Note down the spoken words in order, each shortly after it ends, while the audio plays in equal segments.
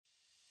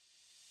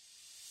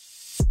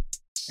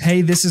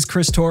Hey, this is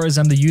Chris Torres.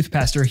 I'm the youth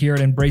pastor here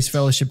at Embrace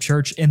Fellowship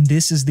Church, and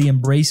this is the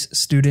Embrace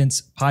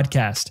Students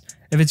Podcast.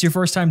 If it's your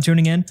first time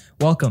tuning in,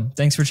 welcome.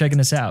 Thanks for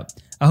checking us out.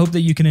 I hope that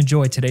you can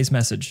enjoy today's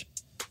message.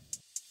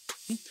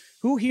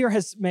 Who here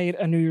has made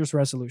a New Year's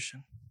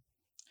resolution?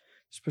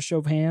 Just a show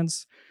of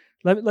hands.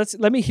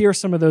 Let me hear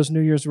some of those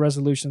New Year's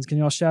resolutions. Can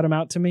you all shout them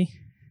out to me?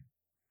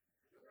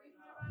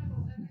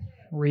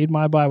 Read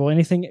my Bible.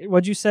 Anything?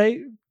 What'd you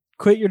say?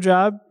 Quit your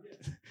job?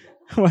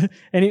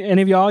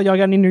 Any of y'all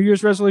got any New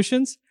Year's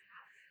resolutions?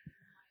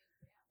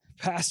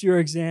 Pass your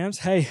exams.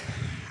 Hey,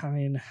 I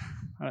mean,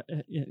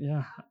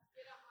 yeah.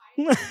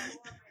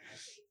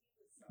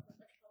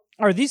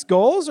 Are these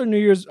goals or New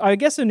Year's? I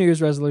guess a New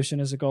Year's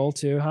resolution is a goal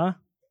too, huh?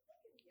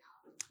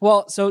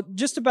 Well, so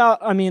just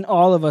about,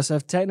 all of us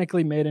have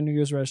technically made a New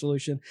Year's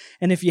resolution.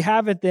 And if you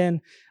haven't,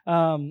 then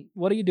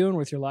what are you doing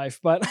with your life?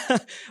 But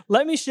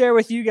let me share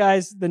with you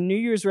guys the New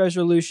Year's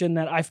resolution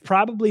that I've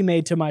probably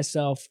made to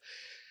myself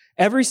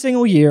every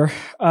single year.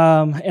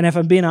 And if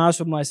I'm being honest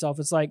with myself,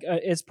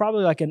 it's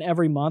probably like an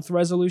every month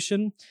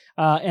resolution.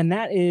 And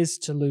that is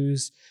to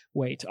lose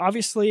weight.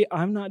 Obviously,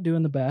 I'm not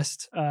doing the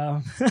best.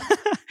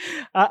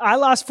 I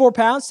lost 4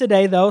 pounds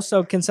today, though.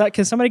 So can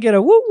somebody get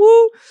a woo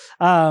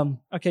woo?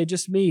 Okay,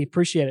 just me.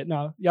 Appreciate it.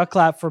 No, y'all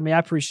clap for me. I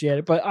appreciate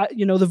it. But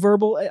the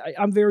verbal.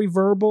 I'm very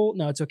verbal.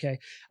 No, it's okay.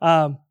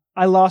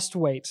 I lost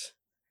weight.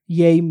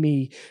 Yay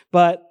me.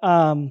 But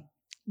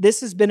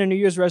this has been a New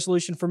Year's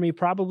resolution for me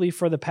probably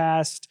for the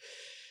past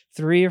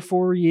 3 or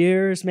 4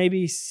 years,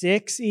 maybe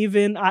 6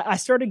 even. I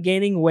started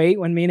gaining weight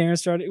when me and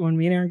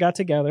Aaron got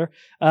together.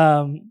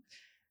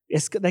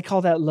 They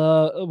call that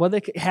love.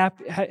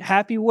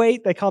 Happy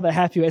weight. They call that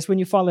happy weight. It's when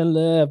you fall in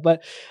love.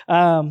 But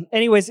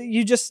anyways,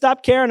 you just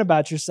stop caring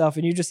about yourself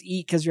and you just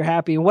eat because you're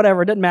happy and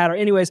whatever. It doesn't matter.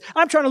 Anyways,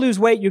 I'm trying to lose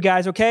weight, you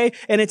guys, okay?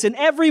 And it's an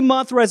every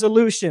month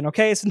resolution,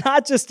 okay? It's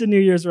not just a New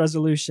Year's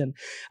resolution.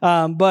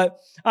 But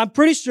I'm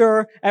pretty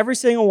sure every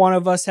single one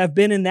of us have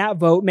been in that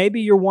boat.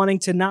 Maybe you're wanting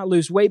to not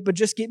lose weight, but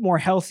just get more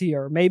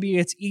healthier. Maybe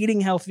it's eating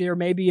healthier.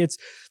 Maybe it's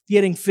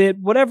getting fit,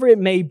 whatever it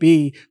may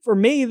be. For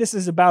me, this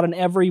is about an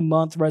every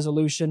month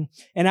resolution,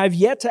 and I've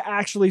yet to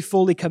actually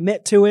fully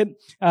commit to it.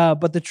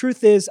 But the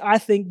truth is, I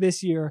think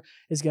this year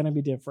is going to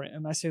be different.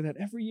 And I say that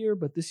every year,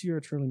 but this year I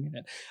truly mean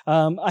it.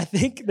 I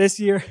think this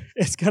year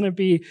is going to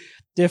be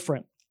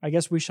different. I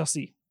guess we shall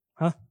see,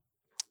 huh?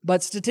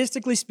 But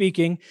statistically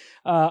speaking,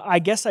 I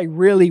guess I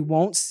really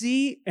won't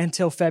see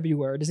until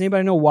February. Does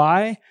anybody know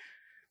why?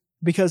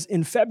 Because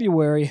in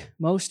February,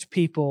 most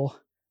people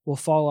will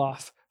fall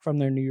off from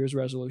their New Year's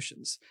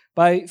resolutions.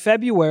 By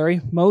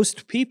February,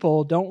 most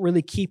people don't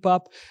really keep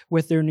up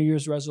with their New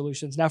Year's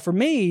resolutions. Now, for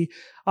me,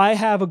 I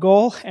have a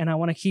goal, and I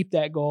want to keep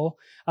that goal.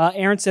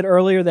 Aaron said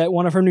earlier that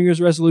one of her New Year's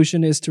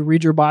resolution is to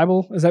read your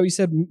Bible. Is that what you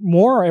said?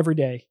 More or every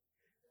day?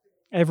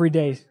 Every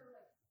day.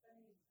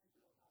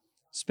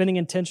 Spending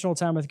intentional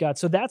time with God.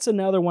 So that's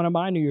another one of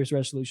my New Year's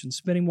resolutions,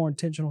 spending more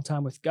intentional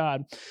time with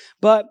God.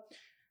 But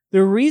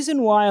the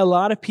reason why a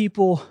lot of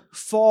people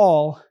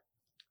fall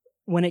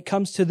when it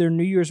comes to their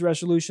New Year's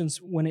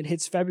resolutions when it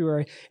hits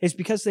February is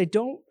because they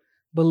don't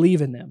believe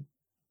in them.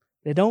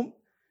 They don't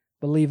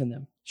believe in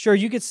them. Sure,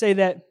 you could say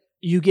that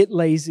you get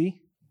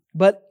lazy,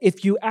 but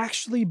if you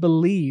actually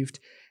believed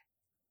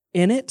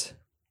in it,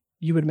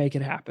 you would make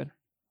it happen.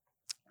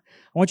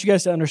 I want you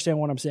guys to understand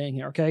what I'm saying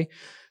here, okay?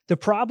 The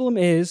problem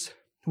is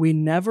we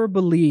never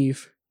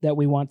believe that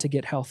we want to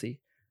get healthy,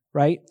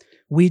 right?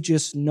 We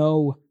just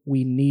know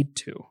we need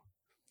to.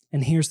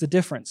 And here's the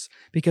difference.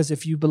 Because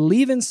if you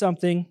believe in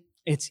something,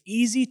 it's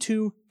easy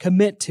to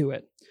commit to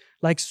it,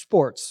 like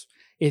sports.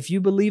 If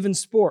you believe in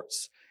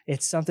sports,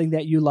 it's something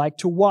that you like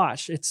to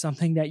watch. It's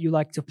something that you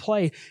like to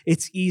play.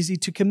 It's easy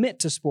to commit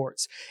to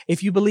sports.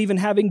 If you believe in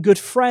having good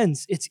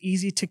friends, it's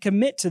easy to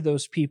commit to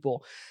those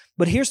people.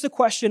 But here's the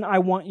question I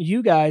want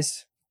you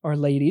guys, or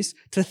ladies,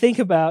 to think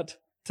about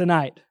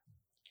tonight.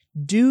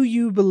 Do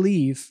you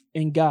believe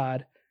in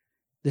God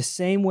the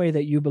same way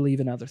that you believe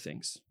in other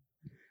things?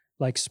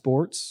 Like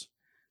sports,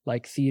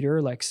 like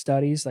theater, like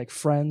studies, like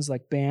friends,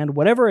 like band,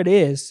 whatever it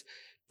is,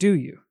 do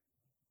you?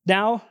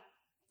 Now,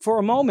 for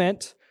a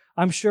moment,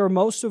 I'm sure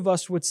most of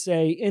us would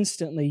say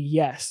instantly,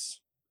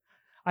 yes,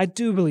 I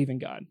do believe in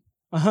God,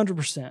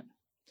 100%.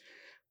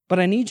 But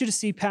I need you to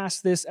see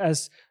past it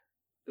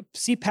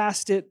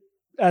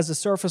as a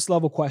surface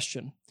level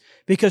question.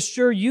 Because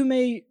sure, you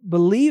may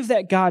believe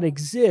that God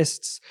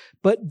exists,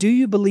 but do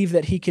you believe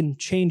that He can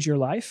change your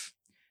life?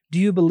 Do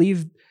you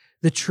believe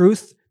the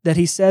truth that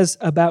He says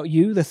about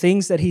you, the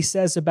things that He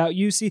says about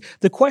you? See,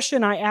 the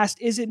question I asked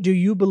isn't do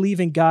you believe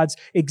in God's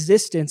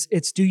existence,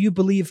 it's do you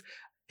believe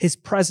His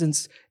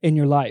presence in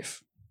your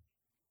life?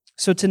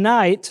 So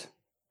tonight,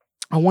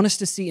 I want us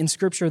to see in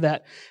Scripture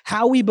that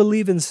how we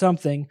believe in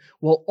something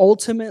will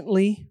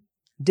ultimately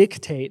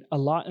dictate a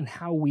lot in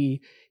how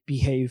we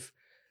behave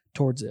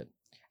towards it.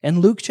 In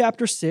Luke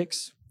chapter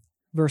 6,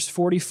 verse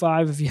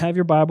 45, if you have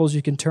your Bibles,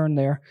 you can turn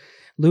there.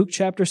 Luke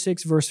chapter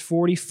 6, verse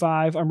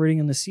 45, I'm reading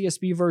in the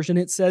CSB version.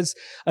 It says,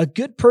 "A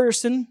good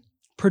person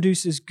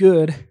produces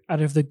good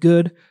out of the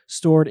good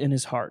stored in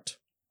his heart.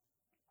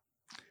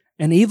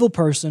 An evil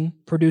person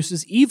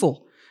produces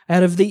evil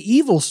out of the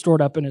evil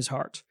stored up in his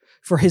heart.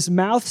 For his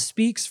mouth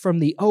speaks from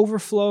the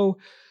overflow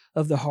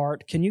of the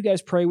heart. Can you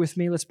guys pray with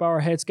me? Let's bow our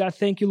heads. God,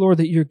 thank you, Lord,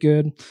 that you're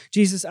good.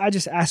 Jesus, I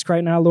just ask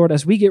right now, Lord,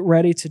 as we get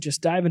ready to just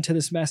dive into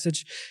this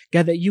message,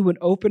 God, that you would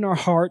open our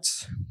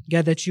hearts,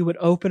 God, that you would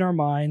open our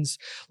minds,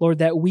 Lord,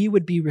 that we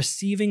would be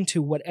receiving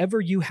to whatever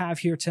you have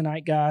here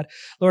tonight, God.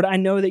 Lord, I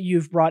know that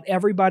you've brought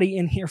everybody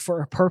in here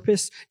for a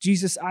purpose.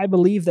 Jesus, I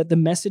believe that the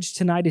message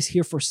tonight is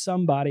here for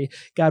somebody.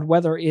 God,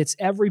 whether it's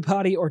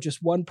everybody or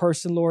just one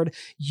person, Lord,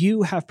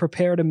 you have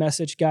prepared a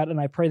message, God,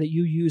 and I pray that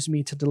you use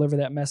me to deliver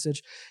that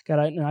message. God,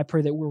 I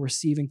pray that we're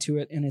receiving to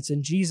it, and it's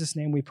in Jesus'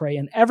 name we pray.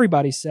 And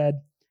everybody said,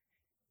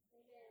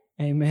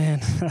 Amen.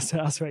 That's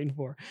what I was waiting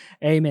for.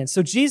 Amen.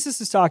 So Jesus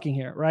is talking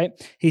here, right?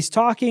 He's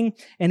talking,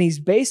 and he's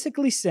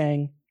basically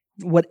saying,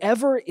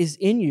 whatever is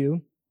in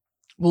you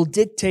will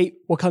dictate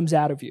what comes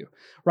out of you,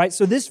 right?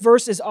 So this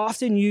verse is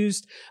often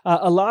used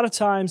a lot of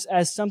times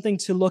as something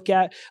to look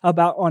at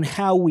about on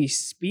how we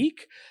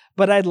speak,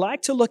 but I'd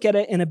like to look at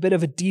it in a bit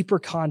of a deeper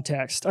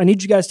context. I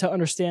need you guys to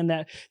understand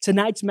that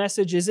tonight's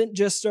message isn't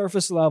just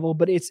surface level,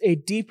 but it's a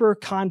deeper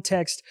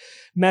context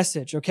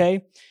message,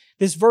 okay?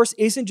 This verse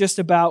isn't just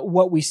about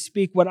what we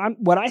speak. What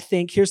I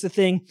think, here's the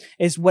thing,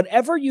 is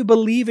whatever you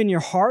believe in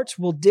your heart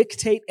will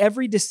dictate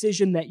every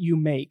decision that you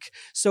make.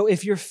 So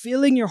if you're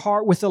filling your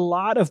heart with a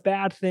lot of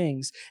bad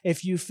things,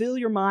 if you fill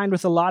your mind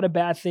with a lot of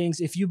bad things,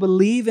 if you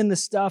believe in the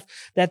stuff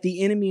that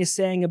the enemy is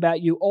saying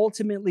about you,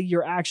 ultimately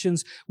your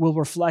actions will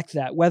reflect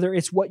that, whether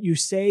it's what you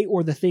say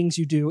or the things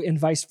you do, and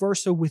vice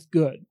versa with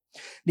good.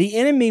 The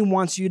enemy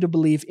wants you to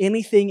believe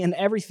anything and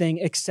everything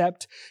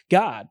except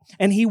God.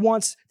 And he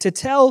wants to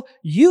tell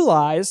you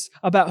lies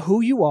about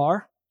who you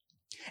are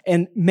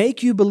and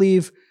make you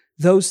believe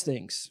those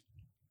things.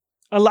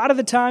 A lot of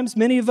the times,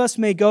 many of us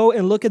may go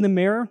and look in the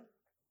mirror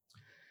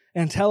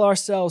and tell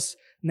ourselves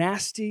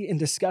nasty and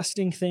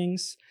disgusting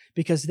things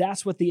because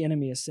that's what the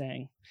enemy is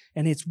saying.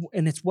 And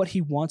it's what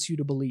he wants you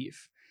to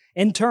believe.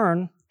 In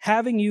turn,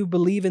 having you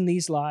believe in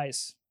these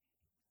lies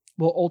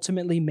will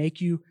ultimately make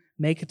you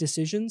make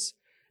decisions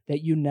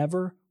that you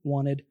never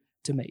wanted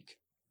to make.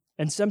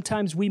 And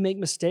sometimes we make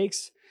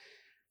mistakes.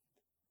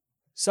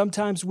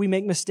 Sometimes we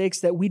make mistakes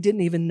that we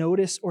didn't even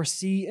notice or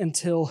see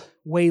until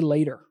way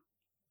later.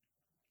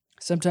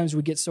 Sometimes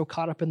we get so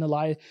caught up in the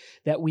lie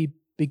that we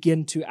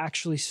begin to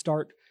actually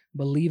start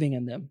believing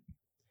in them.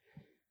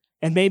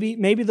 And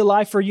maybe the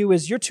lie for you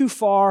is you're too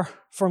far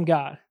from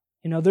God.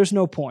 There's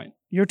no point.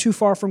 You're too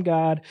far from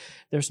God.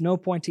 There's no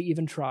point to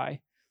even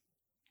try.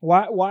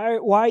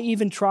 Why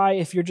even try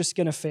if you're just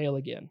going to fail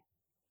again?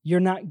 You're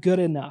not good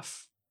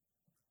enough.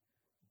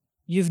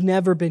 You've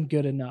never been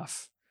good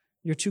enough.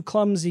 You're too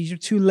clumsy. You're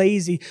too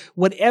lazy.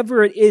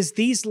 Whatever it is,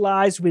 these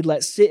lies we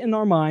let sit in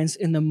our minds,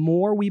 and the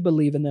more we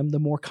believe in them, the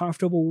more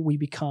comfortable we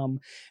become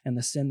in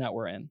the sin that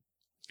we're in.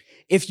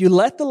 If you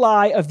let the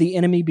lie of the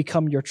enemy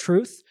become your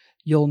truth,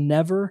 you'll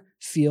never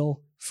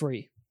feel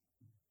free.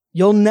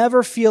 You'll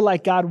never feel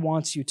like God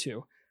wants you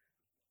to.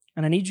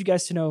 And I need you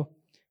guys to know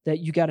that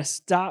you got to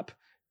stop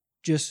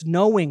just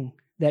knowing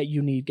that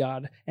you need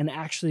God and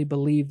actually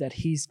believe that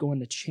he's going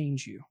to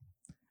change you.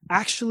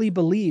 Actually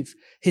believe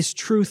his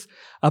truth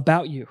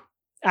about you.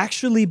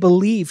 Actually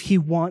believe he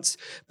wants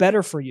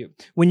better for you.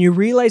 When you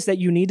realize that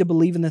you need to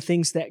believe in the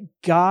things that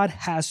God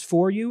has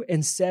for you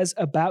and says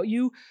about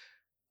you,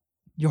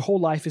 your whole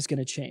life is going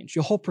to change.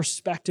 Your whole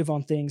perspective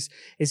on things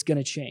is going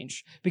to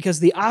change. Because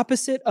the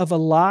opposite of a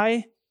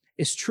lie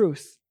is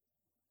truth.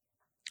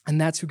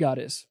 And that's who God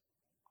is.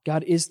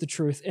 God is the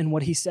truth, and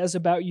what he says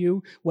about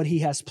you, what he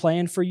has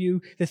planned for you,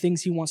 the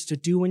things he wants to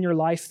do in your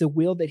life, the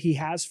will that he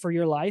has for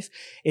your life,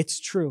 it's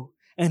true.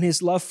 And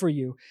his love for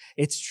you,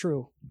 it's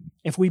true.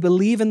 If we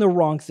believe in the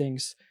wrong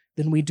things,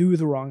 then we do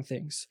the wrong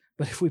things.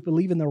 But if we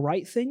believe in the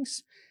right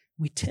things,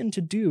 we tend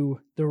to do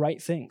the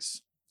right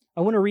things.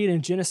 I want to read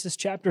in Genesis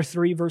chapter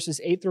 3,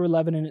 verses 8 through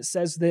 11, and it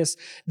says this,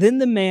 "Then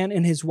the man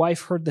and his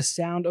wife heard the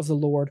sound of the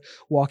Lord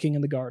walking in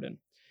the garden."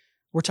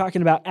 We're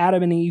talking about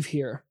Adam and Eve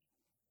here.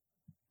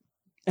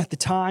 At the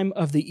time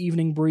of the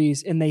evening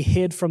breeze, and they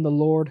hid from the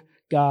Lord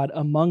God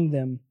among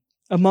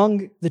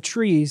the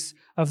trees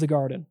of the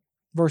garden.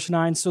 Verse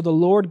 9, "So the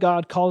Lord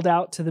God called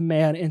out to the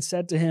man and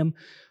said to him,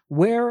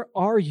 'Where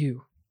are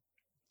you?'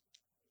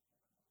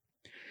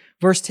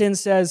 Verse 10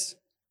 says,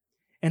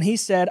 "And he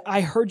said,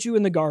 'I heard you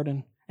in the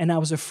garden, and I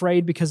was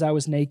afraid because I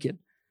was naked.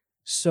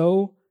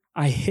 So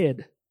I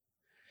hid.'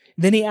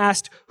 Then he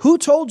asked, 'Who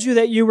told you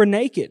that you were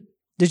naked?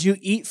 Did you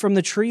eat from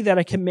the tree that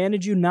I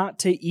commanded you not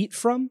to eat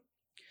from?'"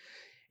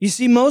 You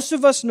see, most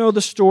of us know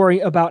the story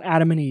about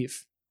Adam and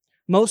Eve.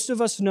 Most of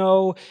us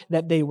know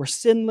that they were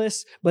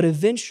sinless, but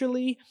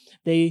eventually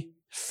they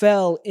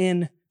fell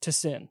into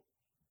sin.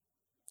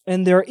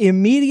 And their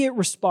immediate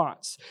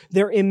response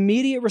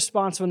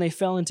when they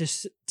fell into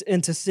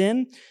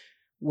sin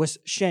was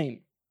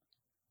shame.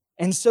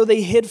 And so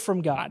they hid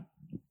from God.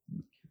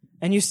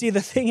 And you see,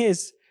 the thing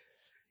is,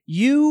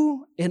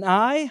 you and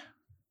I,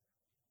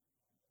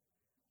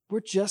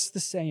 we're just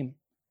the same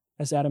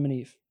as Adam and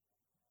Eve.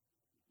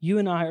 You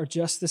and I are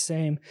just the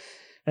same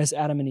as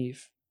Adam and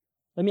Eve.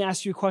 Let me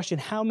ask you a question.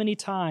 How many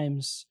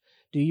times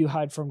do you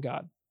hide from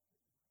God?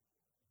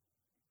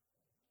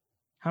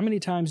 How many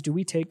times do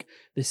we take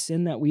the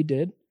sin that we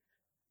did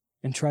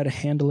and try to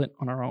handle it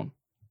on our own?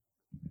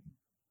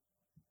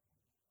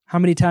 How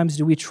many times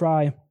do we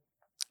try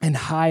and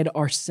hide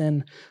our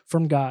sin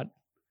from God?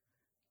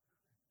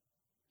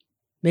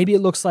 Maybe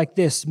it looks like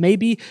this.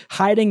 Maybe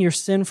hiding your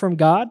sin from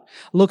God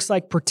looks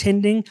like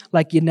pretending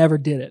like you never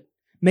did it.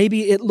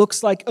 Maybe it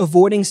looks like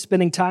avoiding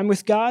spending time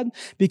with God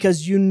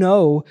because you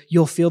know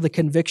you'll feel the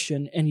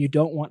conviction and you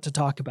don't want to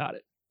talk about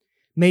it.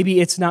 Maybe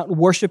it's not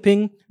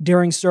worshiping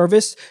during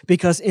service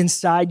because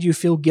inside you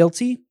feel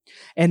guilty.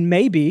 And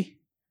maybe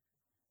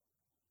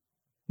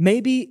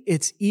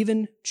it's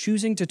even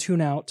choosing to tune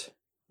out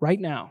right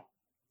now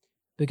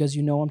because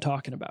you know I'm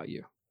talking about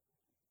you.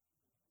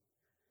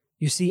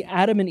 You see,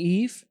 Adam and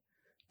Eve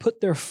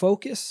put their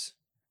focus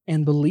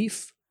and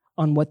belief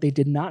on what they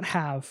did not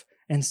have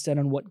instead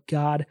on what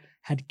God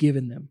had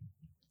given them.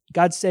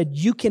 God said,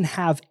 you can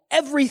have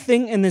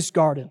everything in this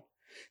garden.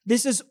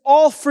 This is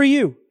all for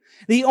you.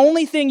 The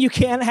only thing you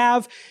can't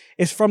have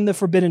is from the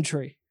forbidden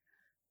tree.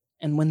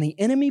 And when the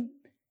enemy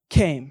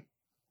came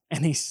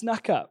and he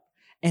snuck up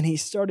and he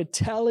started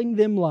telling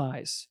them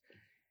lies,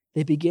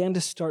 they began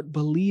to start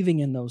believing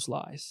in those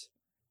lies.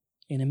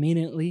 And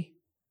immediately,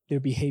 their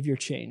behavior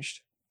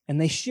changed.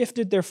 And they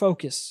shifted their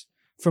focus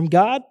from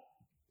God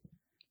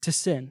to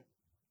sin.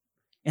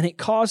 And it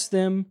caused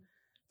them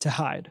to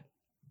hide.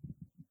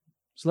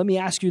 So let me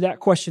ask you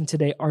that question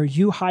today. Are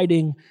you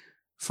hiding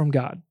from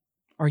God?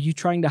 Are you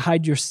trying to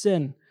hide your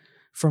sin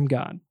from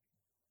God?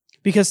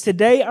 Because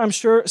today, I'm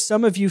sure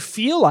some of you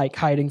feel like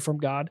hiding from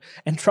God.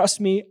 And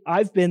trust me,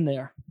 I've been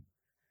there.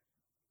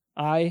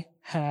 I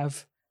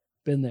have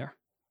been there.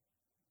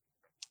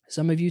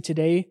 Some of you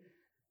today,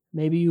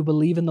 maybe you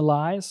believe in the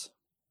lies,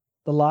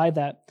 the lie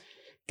that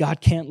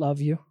God can't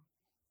love you,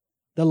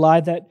 the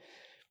lie that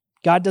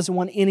God doesn't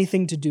want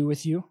anything to do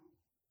with you,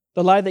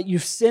 the lie that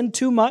you've sinned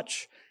too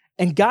much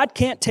and God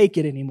can't take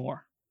it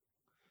anymore,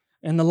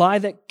 and the lie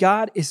that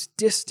God is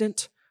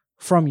distant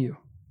from you.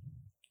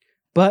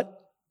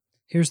 But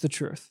here's the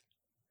truth.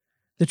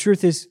 The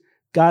truth is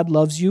God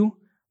loves you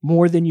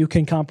more than you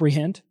can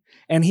comprehend.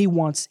 And he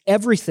wants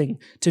everything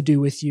to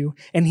do with you.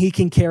 And he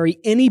can carry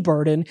any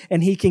burden,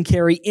 and he can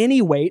carry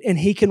any weight, and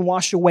he can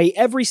wash away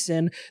every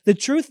sin. The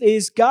truth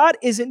is, God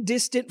isn't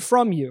distant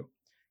from you.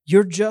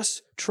 You're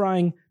just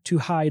trying to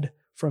hide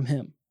from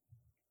him.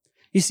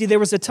 You see, there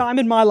was a time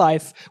in my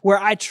life where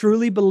I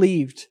truly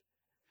believed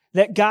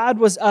that God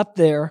was up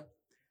there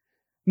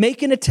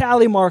making a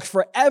tally mark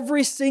for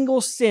every single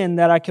sin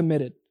that I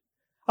committed.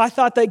 I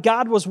thought that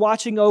God was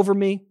watching over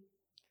me,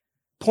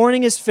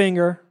 pointing his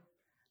finger,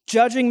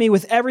 judging me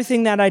with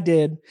everything that I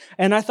did.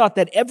 And I thought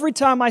that every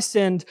time I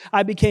sinned,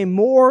 I became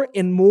more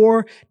and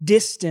more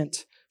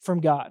distant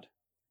from God.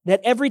 That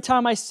every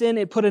time I sinned,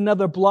 it put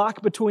another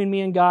block between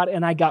me and God,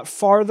 and I got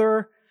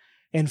farther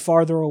and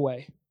farther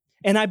away.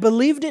 And I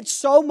believed it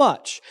so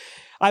much.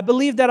 I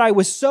believed that I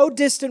was so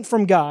distant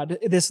from God,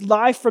 this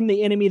lie from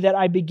the enemy, that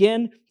I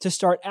began to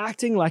start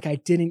acting like I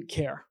didn't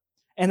care.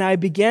 And I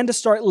began to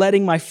start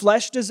letting my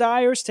flesh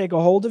desires take a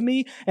hold of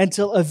me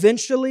until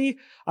eventually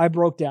I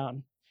broke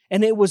down.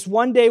 And it was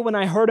one day when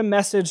I heard a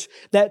message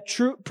that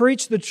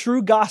preached the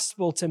true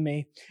gospel to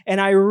me.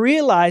 And I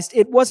realized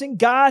it wasn't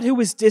God who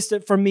was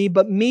distant from me,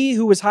 but me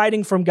who was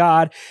hiding from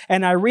God.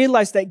 And I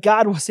realized that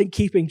God wasn't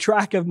keeping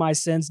track of my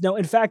sins. No,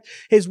 in fact,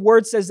 his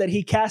word says that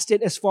he cast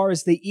it as far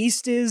as the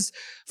east is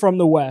from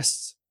the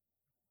west.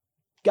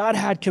 God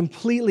had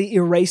completely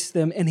erased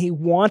them, and he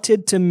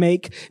wanted to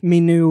make me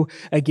new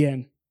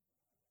again.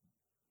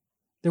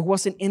 There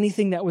wasn't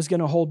anything that was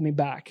going to hold me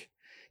back.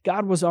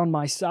 God was on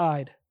my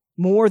side.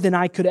 More than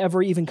I could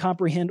ever even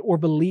comprehend or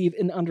believe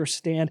and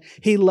understand.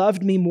 He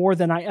loved me more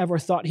than I ever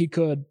thought he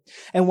could.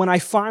 And when I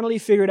finally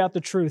figured out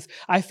the truth,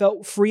 I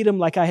felt freedom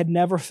like I had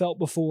never felt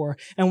before.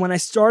 And when I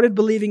started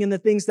believing in the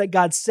things that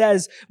God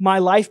says, my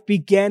life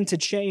began to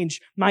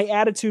change. My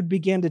attitude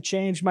began to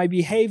change. My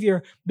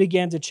behavior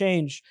began to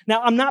change.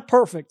 Now, I'm not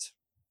perfect.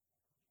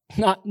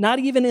 Not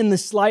even in the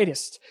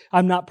slightest.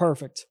 I'm not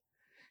perfect.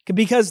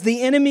 Because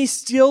the enemy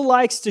still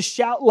likes to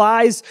shout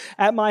lies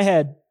at my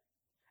head.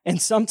 And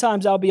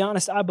sometimes, I'll be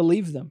honest, I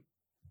believe them.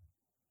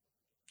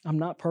 I'm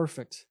not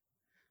perfect,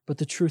 but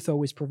the truth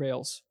always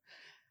prevails.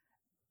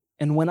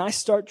 And when I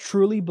start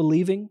truly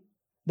believing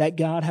that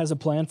God has a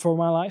plan for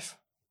my life,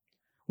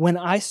 when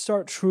I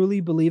start truly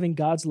believing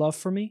God's love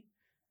for me,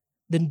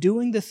 then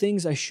doing the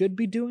things I should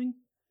be doing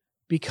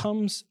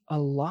becomes a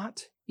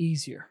lot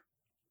easier.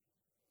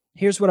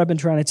 Here's what I've been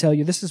trying to tell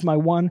you. This is my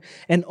one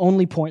and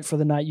only point for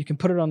the night. You can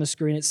put it on the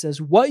screen. It says,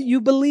 what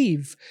you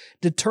believe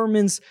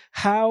determines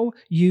how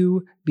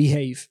you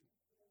behave.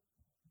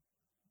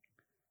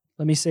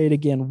 Let me say it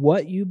again.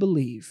 What you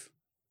believe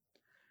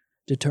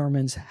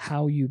determines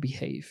how you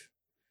behave.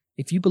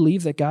 If you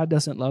believe that God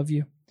doesn't love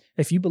you,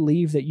 if you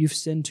believe that you've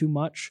sinned too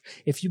much,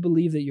 if you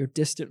believe that you're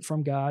distant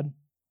from God,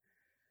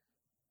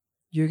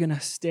 you're going to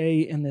stay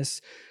in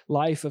this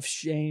life of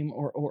shame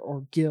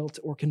or guilt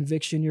or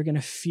conviction. You're going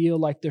to feel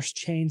like there's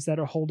chains that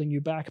are holding you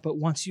back. But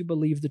once you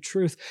believe the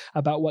truth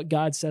about what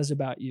God says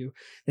about you,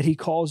 that he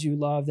calls you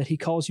loved, that he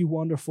calls you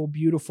wonderful,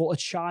 beautiful, a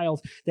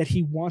child, that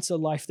he wants a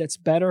life that's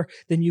better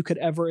than you could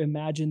ever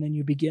imagine, then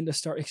you begin to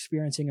start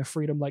experiencing a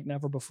freedom like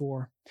never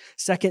before.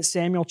 2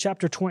 Samuel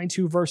chapter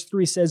 22, verse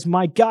 3 says,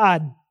 "My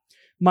God,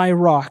 my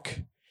rock,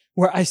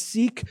 where I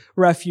seek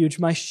refuge,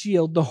 my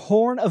shield, the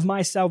horn of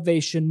my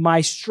salvation, my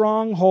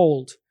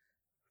stronghold,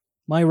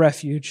 my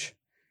refuge,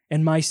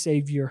 and my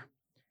Savior.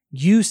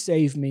 You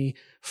save me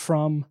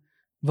from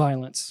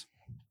violence."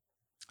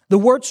 The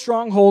word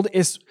stronghold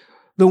is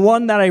the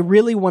one that I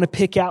really want to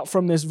pick out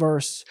from this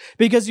verse.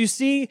 Because you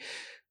see,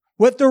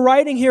 what they're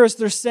writing here is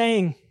they're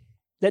saying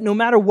that no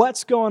matter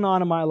what's going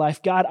on in my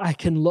life, God, I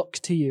can look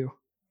to you.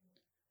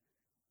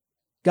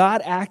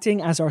 God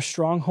acting as our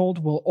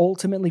stronghold will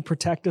ultimately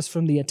protect us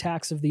from the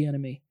attacks of the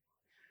enemy.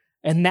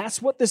 And that's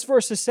what this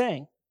verse is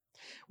saying.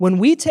 When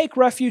we take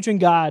refuge in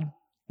God,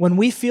 when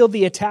we feel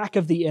the attack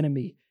of the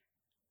enemy,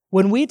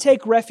 when we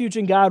take refuge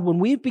in God, when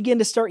we begin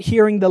to start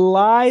hearing the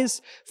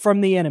lies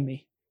from the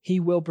enemy, he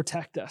will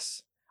protect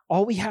us.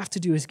 All we have to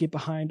do is get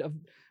behind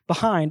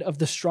of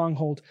the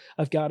stronghold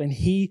of God, and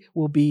he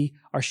will be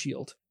our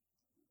shield.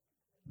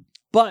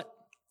 But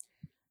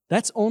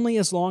that's only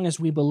as long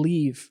as we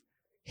believe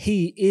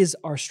he is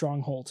our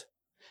stronghold.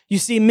 You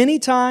see, many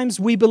times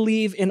we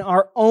believe in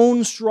our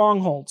own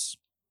strongholds.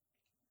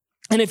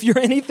 And if you're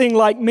anything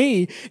like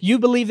me, you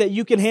believe that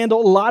you can handle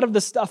a lot of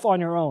the stuff on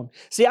your own.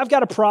 See, I've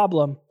got a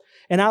problem,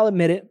 and I'll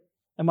admit it,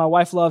 and my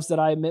wife loves that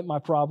I admit my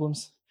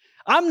problems.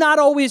 I'm not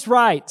always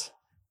right.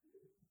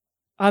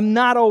 I'm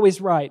not always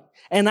right.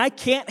 And I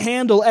can't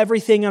handle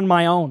everything on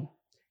my own.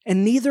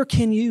 And neither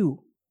can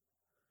you.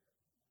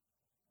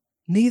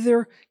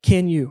 Neither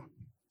can you.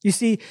 You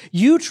see,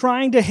 you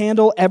trying to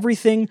handle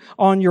everything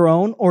on your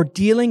own or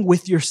dealing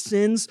with your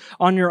sins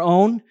on your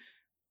own,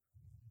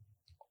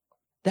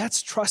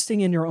 that's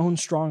trusting in your own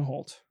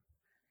stronghold.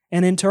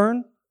 And in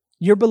turn,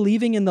 you're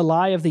believing in the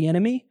lie of the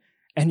enemy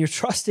and you're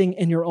trusting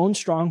in your own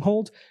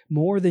stronghold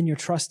more than you're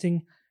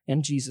trusting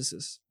in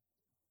Jesus's.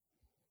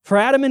 For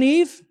Adam and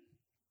Eve,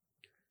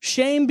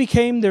 shame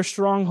became their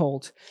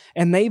stronghold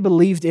and they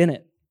believed in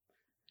it.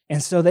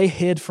 And so they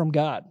hid from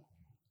God.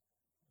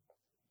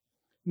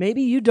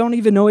 Maybe you don't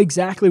even know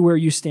exactly where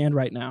you stand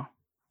right now.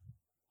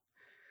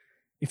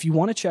 If you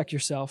want to check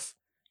yourself,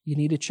 you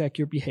need to check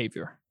your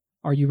behavior.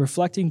 Are you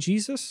reflecting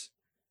Jesus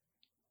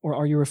or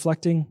are you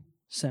reflecting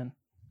sin?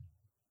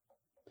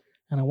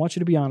 And I want you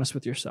to be honest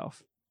with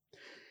yourself.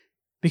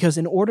 Because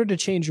in order to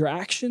change your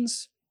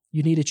actions,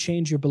 you need to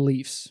change your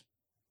beliefs.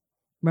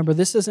 Remember,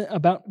 this isn't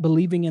about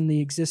believing in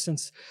the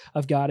existence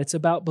of God. It's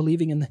about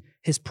believing in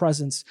his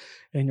presence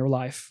in your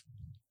life.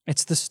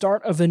 It's the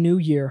start of a new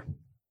year.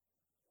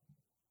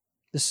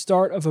 The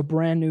start of a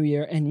brand new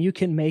year, and you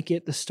can make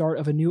it the start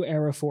of a new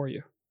era for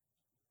you.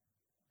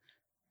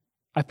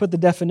 I put the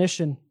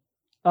definition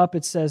up.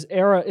 It says,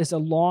 era is a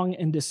long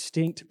and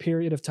distinct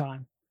period of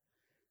time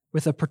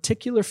with a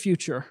particular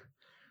future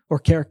or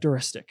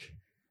characteristic.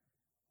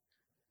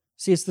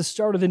 See, it's the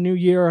start of the new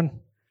year,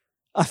 and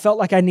I felt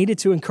like I needed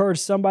to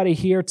encourage somebody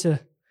here to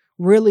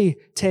really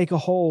take a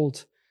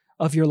hold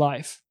of your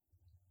life.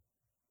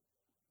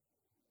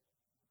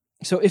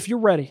 So if you're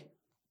ready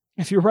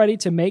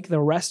to make the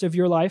rest of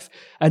your life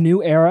a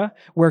new era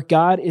where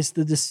God is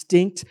the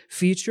distinct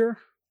feature,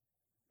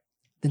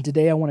 then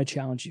today I want to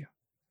challenge you.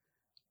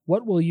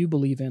 What will you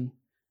believe in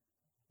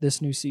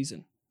this new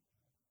season?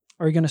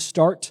 Are you going to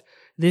start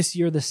this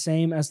year the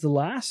same as the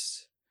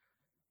last?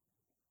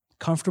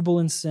 Comfortable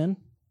in sin?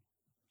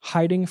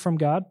 Hiding from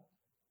God?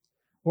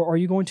 Or are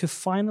you going to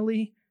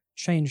finally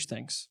change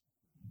things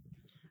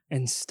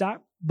and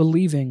stop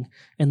believing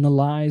in the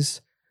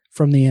lies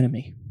from the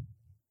enemy?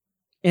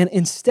 And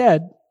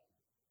instead,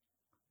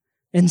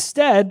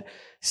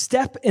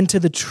 step into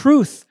the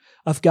truth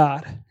of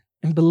God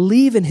and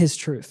believe in his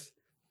truth.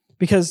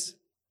 Because,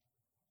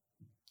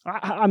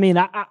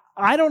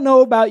 I don't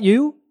know about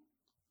you,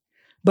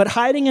 but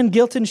hiding in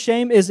guilt and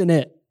shame isn't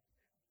it.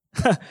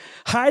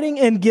 Hiding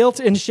in guilt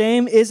and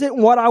shame isn't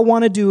what I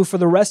want to do for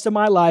the rest of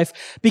my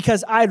life,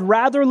 because I'd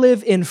rather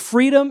live in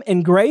freedom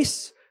and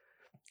grace,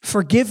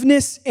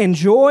 forgiveness and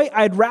joy.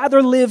 I'd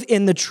rather live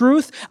in the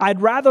truth.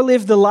 I'd rather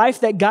live the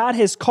life that God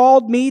has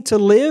called me to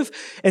live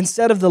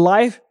instead of the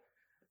life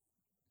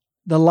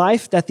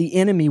that the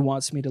enemy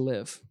wants me to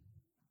live.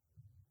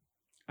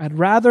 I'd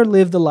rather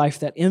live the life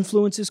that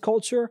influences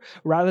culture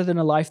rather than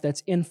a life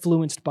that's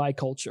influenced by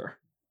culture.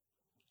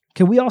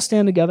 Can we all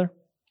stand together?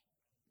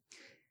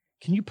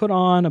 Can you put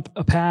on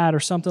a pad or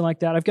something like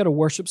that? I've got a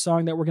worship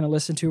song that we're going to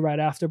listen to right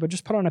after, but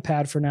just put on a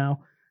pad for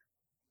now.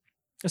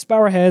 Let's bow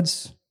our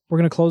heads. We're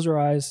going to close our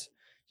eyes.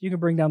 You can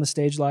bring down the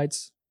stage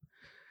lights.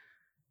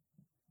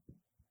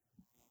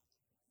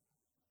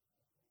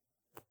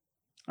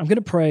 I'm going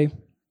to pray,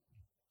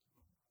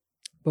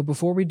 but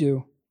before we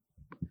do,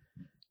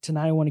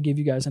 tonight I want to give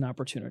you guys an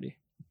opportunity.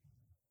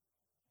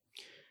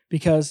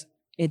 Because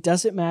it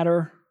doesn't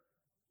matter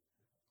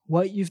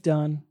what you've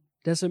done,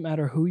 doesn't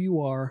matter who you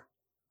are,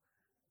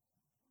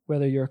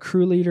 whether you're a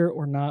crew leader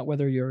or not,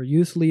 whether you're a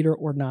youth leader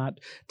or not,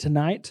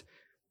 tonight,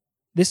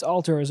 this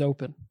altar is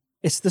open.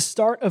 It's the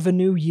start of a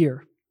new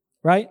year,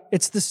 right?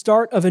 It's the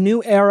start of a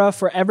new era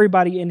for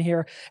everybody in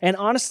here. And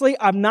honestly,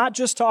 I'm not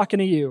just talking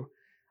to you.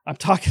 I'm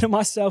talking to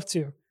myself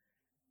too.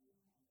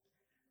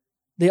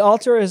 The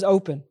altar is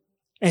open.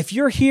 If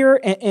you're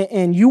here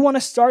and you want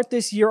to start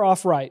this year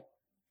off right,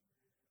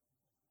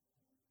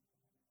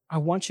 I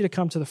want you to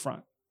come to the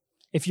front.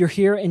 If you're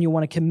here and you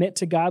want to commit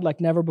to God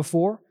like never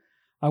before,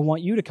 I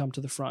want you to come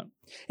to the front.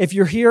 If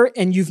you're here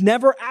and you've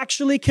never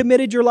actually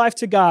committed your life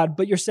to God,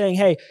 but you're saying,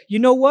 hey, you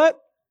know what?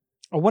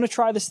 I want to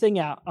try this thing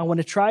out. I want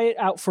to try it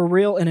out for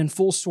real and in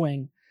full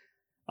swing.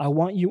 I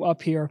want you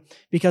up here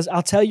because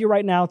I'll tell you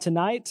right now,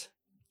 tonight,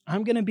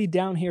 I'm going to be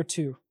down here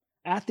too,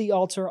 at the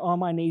altar on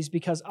my knees,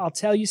 because I'll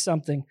tell you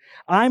something.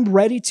 I'm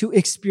ready to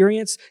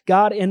experience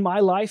God in my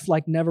life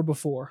like never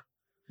before.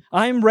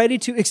 I'm ready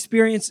to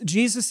experience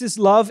Jesus'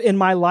 love in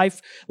my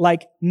life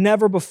like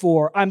never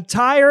before. I'm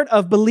tired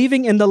of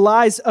believing in the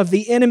lies of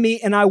the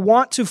enemy, and I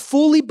want to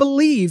fully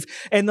believe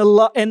in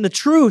the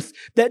truth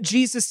that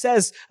Jesus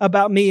says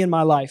about me in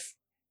my life.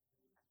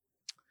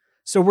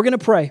 So we're going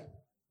to pray,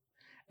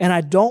 and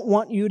I don't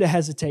want you to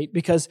hesitate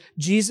because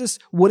Jesus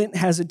wouldn't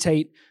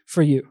hesitate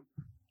for you.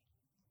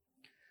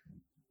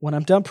 When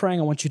I'm done praying,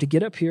 I want you to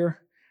get up here,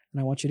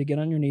 and I want you to get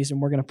on your knees, and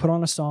we're going to put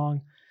on a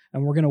song,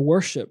 and we're going to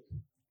worship.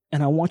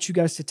 And I want you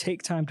guys to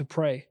take time to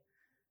pray,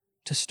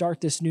 to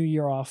start this new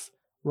year off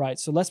right.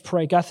 So let's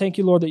pray. God, thank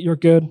you, Lord, that you're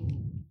good.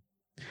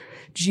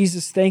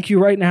 Jesus, thank you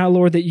right now,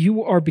 Lord, that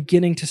you are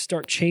beginning to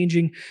start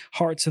changing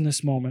hearts in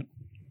this moment.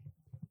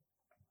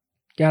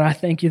 God, I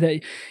thank you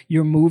that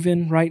you're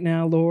moving right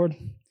now, Lord.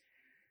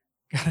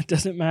 God, it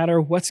doesn't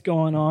matter what's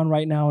going on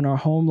right now in our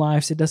home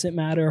lives. It doesn't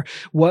matter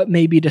what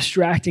may be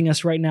distracting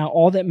us right now.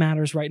 All that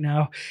matters right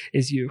now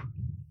is you.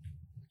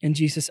 And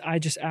Jesus, I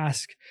just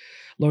ask,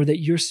 Lord, that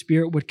your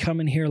Spirit would come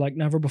in here like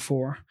never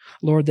before.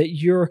 Lord, that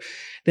your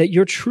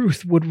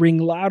truth would ring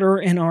louder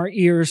in our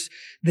ears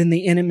than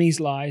the enemy's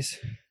lies.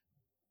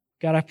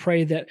 God, I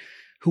pray that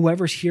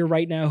whoever's here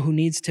right now who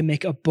needs to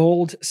make a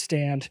bold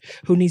stand,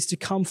 who needs to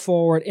come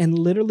forward and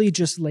literally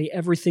just lay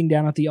everything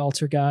down at the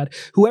altar, God,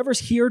 whoever's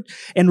here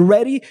and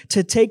ready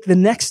to take the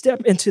next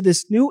step into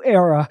this new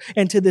era,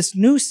 into this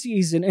new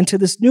season, into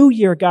this new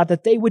year, God,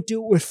 that they would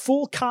do it with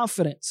full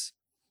confidence.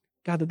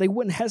 God, that they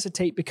wouldn't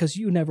hesitate because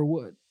you never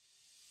would.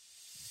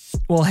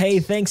 Well, hey,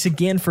 thanks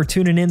again for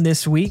tuning in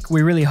this week.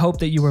 We really hope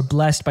that you were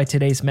blessed by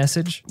today's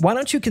message. Why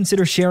don't you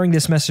consider sharing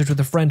this message with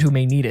a friend who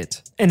may need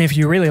it? And if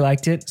you really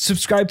liked it,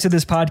 subscribe to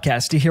this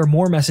podcast to hear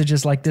more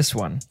messages like this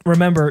one.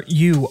 Remember,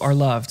 you are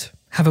loved.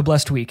 Have a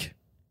blessed week.